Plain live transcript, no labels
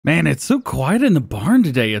Man, it's so quiet in the barn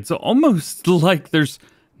today. It's almost like there's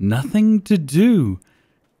nothing to do.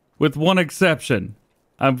 With one exception.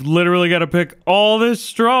 I've literally got to pick all this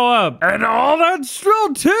straw up. And all that straw,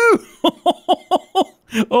 too!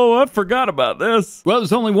 Oh, I forgot about this. Well,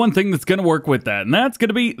 there's only one thing that's going to work with that, and that's going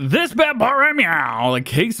to be this bad boy right meow, the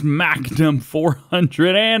Case Magnum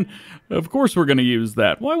 400, and of course we're going to use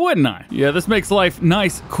that. Why wouldn't I? Yeah, this makes life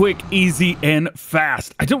nice, quick, easy, and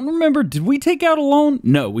fast. I don't remember, did we take out a loan?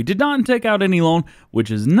 No, we did not take out any loan,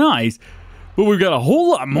 which is nice, but we've got a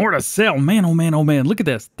whole lot more to sell. Man, oh man, oh man, look at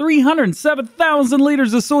this. 307,000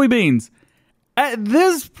 liters of soybeans. At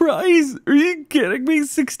this price, are you kidding me?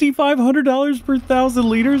 $6,500 per 1,000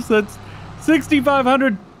 liters? That's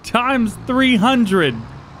 6,500 times 300.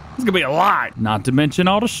 It's gonna be a lot. Not to mention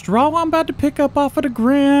all the straw I'm about to pick up off of the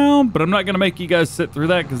ground. But I'm not gonna make you guys sit through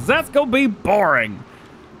that because that's gonna be boring.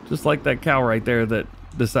 Just like that cow right there that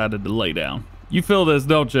decided to lay down. You feel this,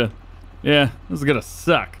 don't you? Yeah, this is gonna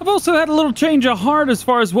suck. I've also had a little change of heart as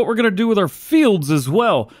far as what we're gonna do with our fields as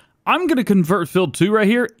well. I'm going to convert field 2 right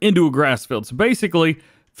here into a grass field. So basically,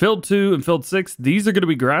 field 2 and field 6, these are going to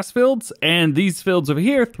be grass fields. And these fields over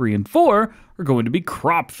here, 3 and 4, are going to be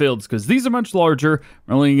crop fields because these are much larger.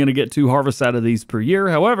 We're only going to get 2 harvests out of these per year.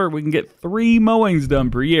 However, we can get 3 mowings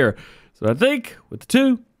done per year. So I think with the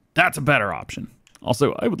 2, that's a better option.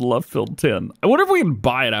 Also, I would love field 10. I wonder if we can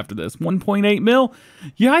buy it after this. 1.8 mil?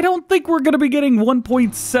 Yeah, I don't think we're going to be getting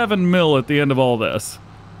 1.7 mil at the end of all this.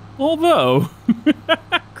 Although,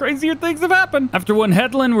 crazier things have happened. After one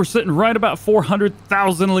headland, we're sitting right about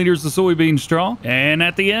 400,000 liters of soybean straw. And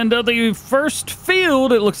at the end of the first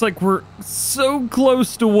field, it looks like we're so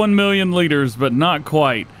close to 1 million liters, but not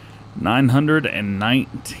quite.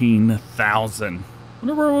 919,000.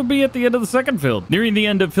 Wonder where we'll be at the end of the second field. Nearing the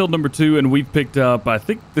end of field number 2, and we've picked up, I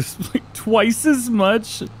think this is like twice as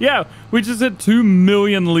much. Yeah, we just hit 2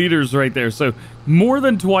 million liters right there. So more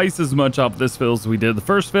than twice as much off this field as we did the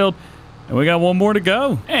first field. And we got one more to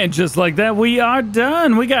go. And just like that, we are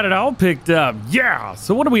done. We got it all picked up. Yeah.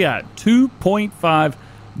 So what are we at? $2.5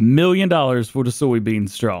 million for the soybean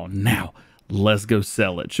straw. Now, let's go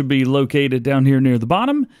sell it. Should be located down here near the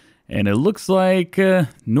bottom. And it looks like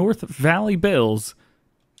North Valley Bales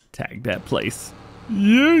tagged that place.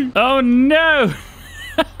 Yeah. Oh, no.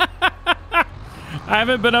 I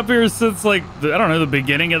haven't been up here since, like, I don't know, the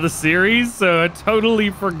beginning of the series, so I totally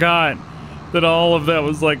forgot that all of that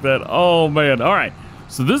was like that. Oh, man. All right.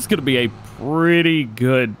 So this is going to be a pretty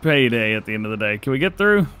good payday at the end of the day. Can we get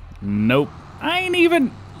through? Nope. I ain't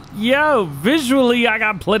even... Yo, visually, I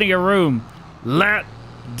got plenty of room. Let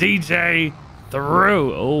DJ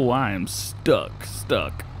through. Oh, I am stuck.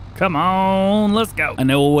 Come on, let's go. I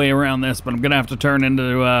know a way around this, but I'm going to have to turn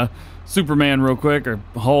into Superman real quick, or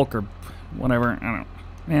Hulk, or whatever. I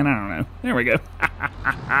don't know. There we go.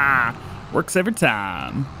 Works every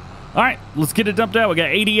time. All right, let's get it dumped out. We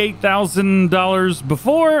got $88,000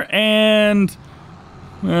 before and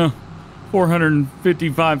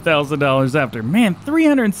 $455,000 after. Man,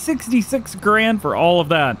 366 grand for all of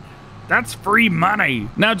that. That's free money.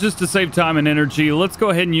 Now, just to save time and energy, let's go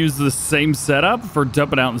ahead and use the same setup for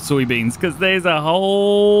dumping out the soybeans because there's a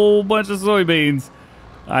whole bunch of soybeans,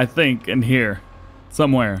 I think, in here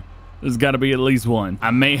somewhere. There's got to be at least one.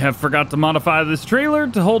 I may have forgot to modify this trailer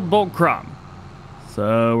to hold bulk crop.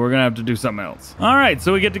 So we're going to have to do something else. All right,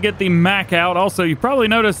 so we get to get the Mac out. Also, you probably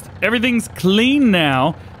noticed everything's clean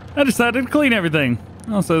now. I decided to clean everything.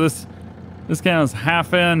 Also, this kind of is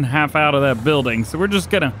half in, half out of that building. So we're just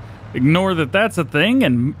going to ignore that that's a thing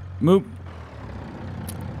and move.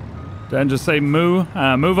 Did I just say move?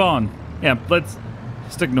 Move on. Yeah, let's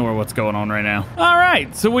just ignore what's going on right now. All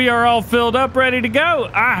right, so we are all filled up, ready to go.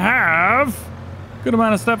 I have a good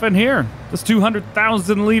amount of stuff in here. That's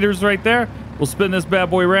 200,000 liters right there. We'll spin this bad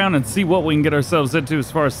boy around and see what we can get ourselves into as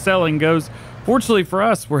far as selling goes. Fortunately for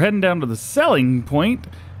us, we're heading down to the selling point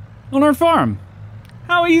on our farm.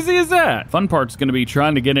 How easy is that? Fun part's going to be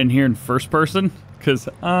trying to get in here in first person because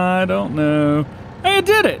I don't know. Hey, I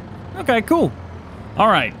did it. Okay, cool. All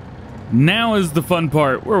right. Now is the fun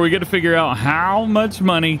part where we get to figure out how much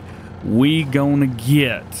money we gonna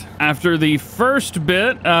get. After the first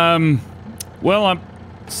bit, well, I'm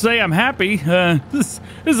happy. This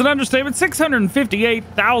is an understatement.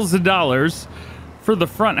 $658,000 for the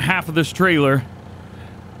front half of this trailer,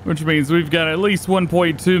 which means we've got at least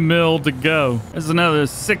 1.2 mil to go. There's another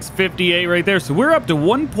 658 right there. So we're up to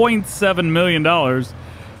 $1.7 million,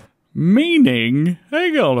 meaning,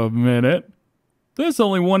 hang on a minute, that's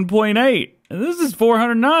only 1.8, and this is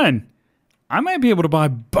 409. I might be able to buy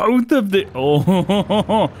both of the,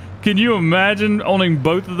 oh, can you imagine owning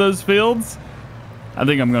both of those fields? I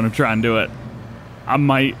think I'm gonna try and do it.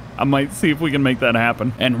 I might see if we can make that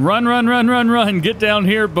happen. And run, get down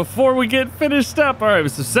here before we get finished up. All right,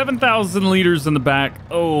 so 7,000 liters in the back.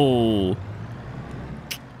 Oh.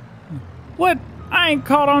 What? I ain't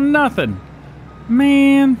caught on nothing.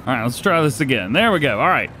 Man. All right, let's try this again. There we go. All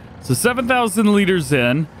right, so 7,000 liters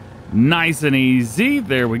in. Nice and easy.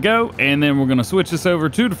 There we go. And then we're going to switch this over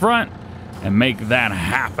to the front and make that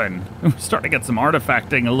happen. We're starting to get some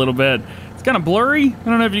artifacting a little bit. It's kind of blurry. I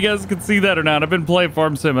don't know if you guys can see that or not. I've been playing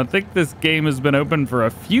Farm Sim. I think this game has been open for a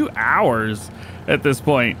few hours at this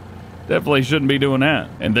point. Definitely shouldn't be doing that.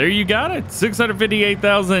 And there you got it.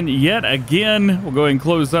 658,000 yet again. We'll go ahead and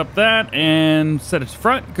close up that and set it to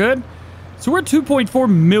front. Good. So we're at $2.4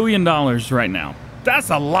 million right now.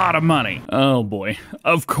 That's a lot of money. Oh boy.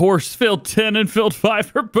 Of course, field 10 and field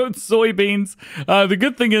 5 are both soybeans. The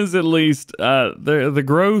good thing is at least the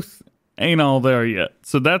growth ain't all there yet.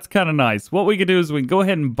 So that's kind of nice. What we can do is we can go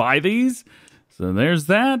ahead and buy these. So there's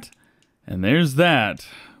that and there's that.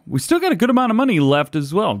 We still got a good amount of money left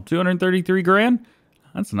as well. 233 grand.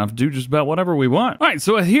 That's enough to do just about whatever we want. All right,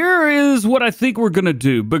 so here is what I think we're going to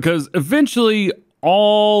do, because eventually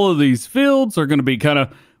all of these fields are going to be kind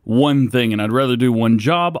of one thing, and I'd rather do one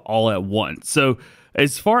job all at once. So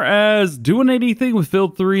as far as doing anything with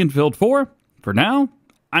field 3 and field 4, for now,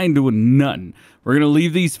 I ain't doing nothing. We're going to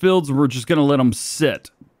leave these fields and we're just going to let them sit.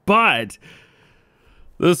 But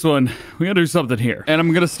this one, we got to do something here. And I'm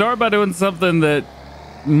going to start by doing something that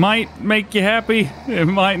might make you happy. It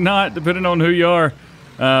might not, depending on who you are.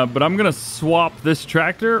 But I'm going to swap this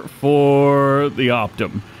tractor for the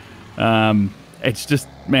Optum. It's just,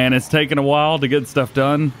 man, it's taken a while to get stuff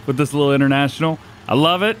done with this little International. I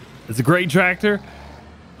love it. It's a great tractor.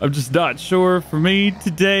 I'm just not sure for me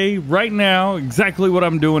today, right now, exactly what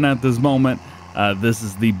I'm doing at this moment. This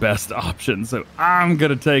is the best option. So I'm going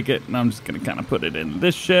to take it and I'm just going to kind of put it in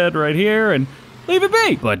this shed right here and leave it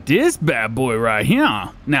be. But this bad boy right here,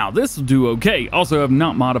 now this will do okay. Also, I've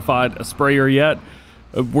not modified a sprayer yet.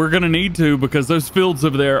 We're going to need to, because those fields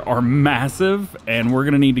over there are massive and we're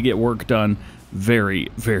going to need to get work done very,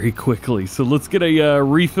 very quickly. So let's get a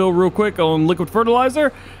refill real quick on liquid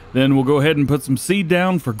fertilizer. Then we'll go ahead and put some seed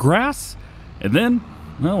down for grass. And then,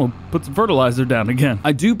 well, we'll put some fertilizer down again.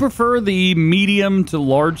 I do prefer the medium to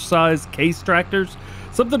large size case tractors.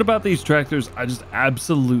 Something about these tractors I just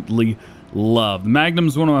absolutely love. The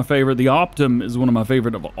Magnum's one of my favorite. The Optum is one of my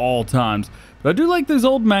favorite of all times. But I do like those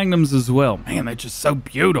old Magnums as well. Man, they're just so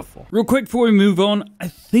beautiful. Real quick before we move on, I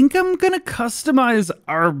think I'm going to customize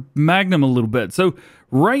our Magnum a little bit. So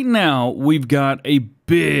right now, we've got a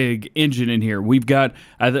big engine in here. We've got,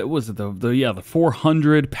 was it the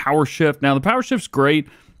 400 power shift. Now, the power shift's great.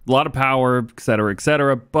 A lot of power, et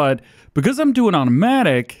cetera, but because I'm doing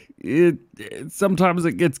automatic, sometimes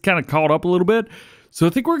it gets kind of caught up a little bit. So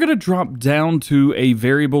I think we're going to drop down to a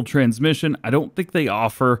variable transmission. I don't think they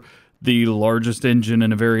offer the largest engine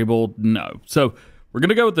in a variable, no. So we're going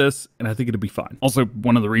to go with this, and I think it'll be fine. Also,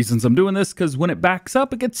 one of the reasons I'm doing this, because when it backs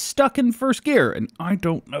up, it gets stuck in first gear, and I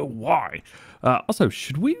don't know why. Also,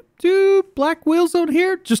 should we do black wheels on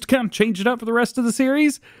here? Just to kind of change it up for the rest of the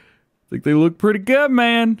series? I think they look pretty good,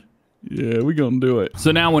 man. Yeah, we're going to do it.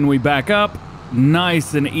 So now when we back up,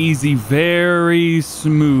 nice and easy, very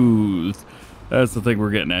smooth. That's the thing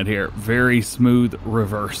we're getting at here. Very smooth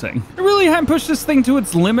reversing. I really haven't pushed this thing to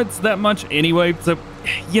its limits that much anyway, so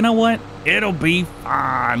you know what? It'll be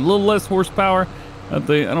fine. A little less horsepower. I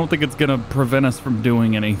don't think it's gonna prevent us from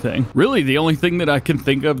doing anything. Really, the only thing that I can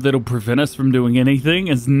think of that'll prevent us from doing anything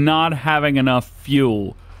is not having enough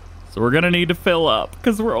fuel. So we're gonna need to fill up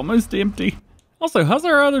because we're almost empty. Also, how's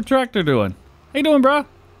our other tractor doing? How you doing, bro?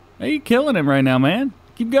 How you killing him right now, man?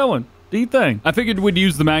 Keep going. Do you think? I figured we'd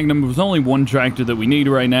use the Magnum. There's only one tractor that we need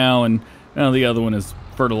right now, and the other one is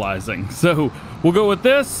fertilizing. So we'll go with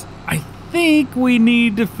this. I think we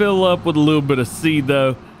need to fill up with a little bit of seed,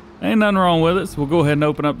 though. Ain't nothing wrong with it, so we'll go ahead and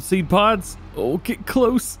open up the seed pods. Oh, get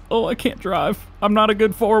close. Oh, I can't drive. I'm not a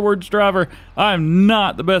good forwards driver. I'm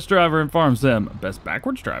not the best driver in Farm Sim. Best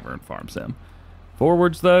backwards driver in Farm Sim.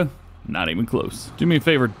 Forwards, though, not even close. Do me a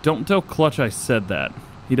favor, don't tell Clutch I said that.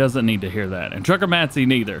 He doesn't need to hear that. And Trucker Matsy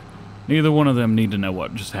neither. Neither one of them need to know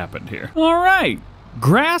what just happened here. All right,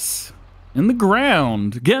 grass in the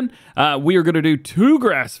ground. Again, we are going to do 2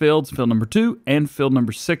 grass fields, field number 2 and field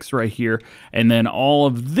number 6 right here. And then all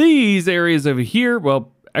of these areas over here,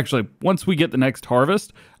 well, actually, once we get the next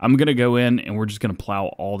harvest, I'm going to go in and we're just going to plow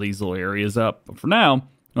all these little areas up. But for now,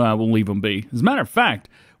 we'll leave them be. As a matter of fact,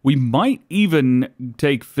 we might even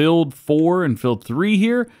take field 4 and field 3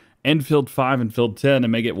 here and field 5 and field 10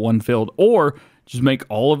 and make it one field, or just make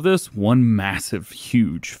all of this one massive,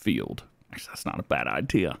 huge field. Actually, that's not a bad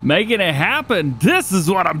idea. Making it happen. This is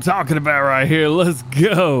what I'm talking about right here. Let's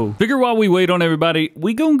go. Figure while we wait on everybody,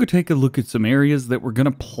 we go take a look at some areas that we're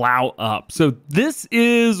gonna plow up. So this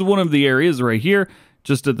is one of the areas right here,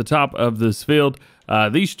 just at the top of this field.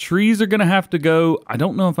 These trees are gonna have to go. I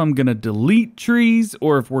don't know if I'm gonna delete trees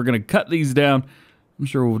or if we're gonna cut these down. I'm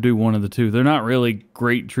sure we'll do one of the two. They're not really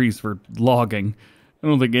great trees for logging. I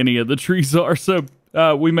don't think any of the trees are, so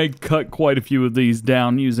we may cut quite a few of these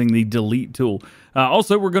down using the delete tool.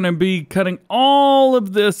 Also, we're going to be cutting all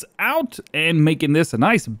of this out and making this a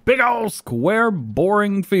nice big old square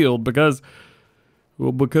boring field because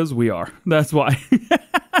we are. That's why.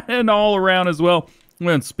 And all around as well. I'm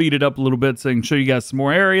going to speed it up a little bit so I can show you guys some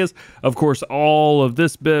more areas. Of course, all of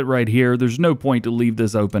this bit right here, there's no point to leave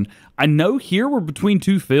this open. I know here we're between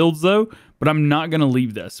two fields though, but I'm not going to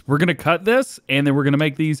leave this. We're going to cut this and then we're going to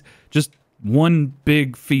make these just one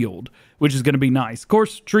big field, which is going to be nice. Of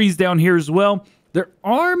course, trees down here as well. There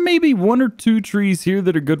are maybe 1 or 2 trees here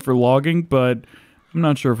that are good for logging, but I'm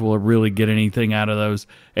not sure if we'll really get anything out of those.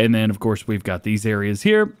 And then, of course, we've got these areas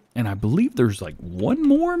here, and I believe there's like one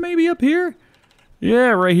more maybe up here. Yeah,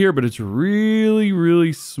 right here, but it's really,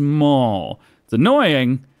 really small. It's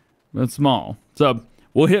annoying, but it's small. So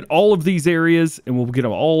we'll hit all of these areas, and we'll get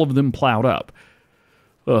all of them plowed up.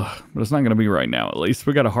 Ugh, but it's not going to be right now, at least.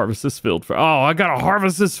 We got to harvest this field. I got to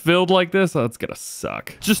harvest this field like this? Oh, that's going to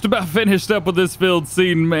suck. Just about finished up with this field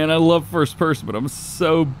scene, man. I love first person, but I'm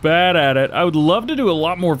so bad at it. I would love to do a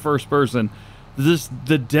lot more first person.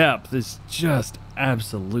 The depth is just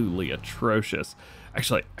absolutely atrocious.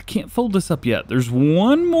 Actually, I can't fold this up yet. There's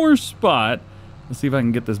one more spot. Let's see if I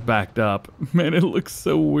can get this backed up. Man, it looks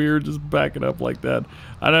so weird just backing up like that.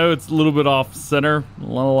 I know it's a little bit off center, a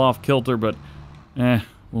little off kilter, but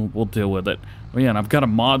we'll deal with it. Oh yeah, and I've got a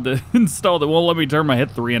mod that installed that won't let me turn my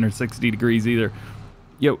head 360 degrees either.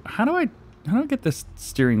 Yo, how do I get this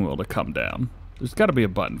steering wheel to come down? There's got to be a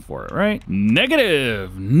button for it, right?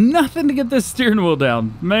 Negative! Nothing to get this steering wheel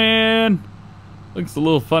down. Man, looks a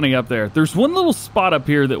little funny up there. There's one little spot up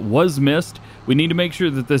here that was missed. We need to make sure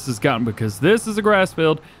that this is gotten because this is a grass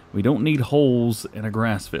field. We don't need holes in a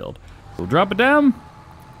grass field. We'll drop it down,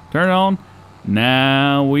 turn it on.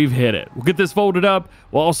 Now we've hit it. We'll get this folded up.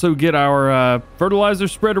 We'll also get our fertilizer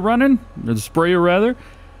spreader running, or the sprayer rather.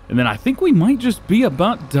 And then I think we might just be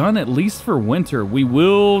about done, at least for winter. We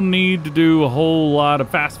will need to do a whole lot of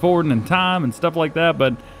fast forwarding in time and stuff like that,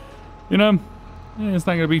 but you know, it's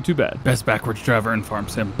not going to be too bad. Best backwards driver in Farm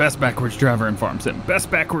Sim. Best backwards driver in Farm Sim.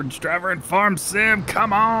 Best backwards driver in Farm Sim.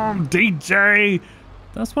 Come on, DJ.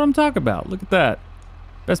 That's what I'm talking about. Look at that.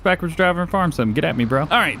 Best backwards driver in Farm Sim. Get at me, bro. All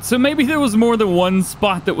right, so maybe there was more than one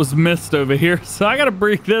spot that was missed over here, so I got to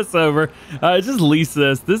bring this over. Just lease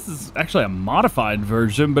this. This is actually a modified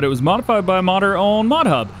version, but it was modified by a modder on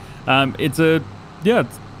ModHub. It's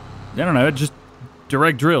I don't know, just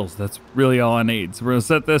direct drills. That's really all I need. So we're going to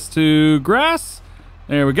set this to grass.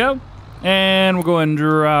 There we go. And we'll go ahead and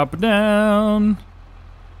drop it down.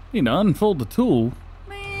 Need to unfold the tool.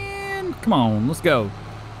 Man, come on, let's go.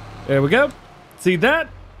 There we go. See that?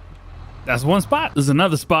 That's one spot. There's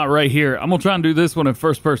another spot right here. I'm gonna try and do this one in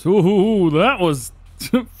first person. Ooh, that was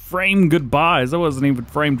frame goodbyes. That wasn't even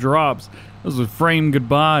frame drops. Those were frame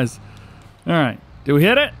goodbyes. All right, did we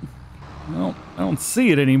hit it? Well, I don't see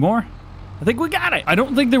it anymore. I think we got it. I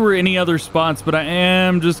don't think there were any other spots, but I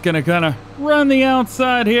am just gonna kind of run the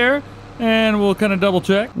outside here and we'll kind of double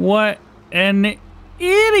check. What an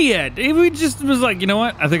idiot. If we just was like, you know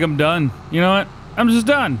what? I think I'm done. You know what? I'm just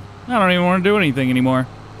done. I don't even want to do anything anymore.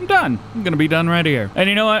 I'm done. I'm going to be done right here. And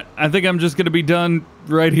you know what? I think I'm just going to be done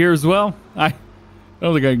right here as well. I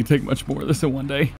don't think I can take much more of this in one day.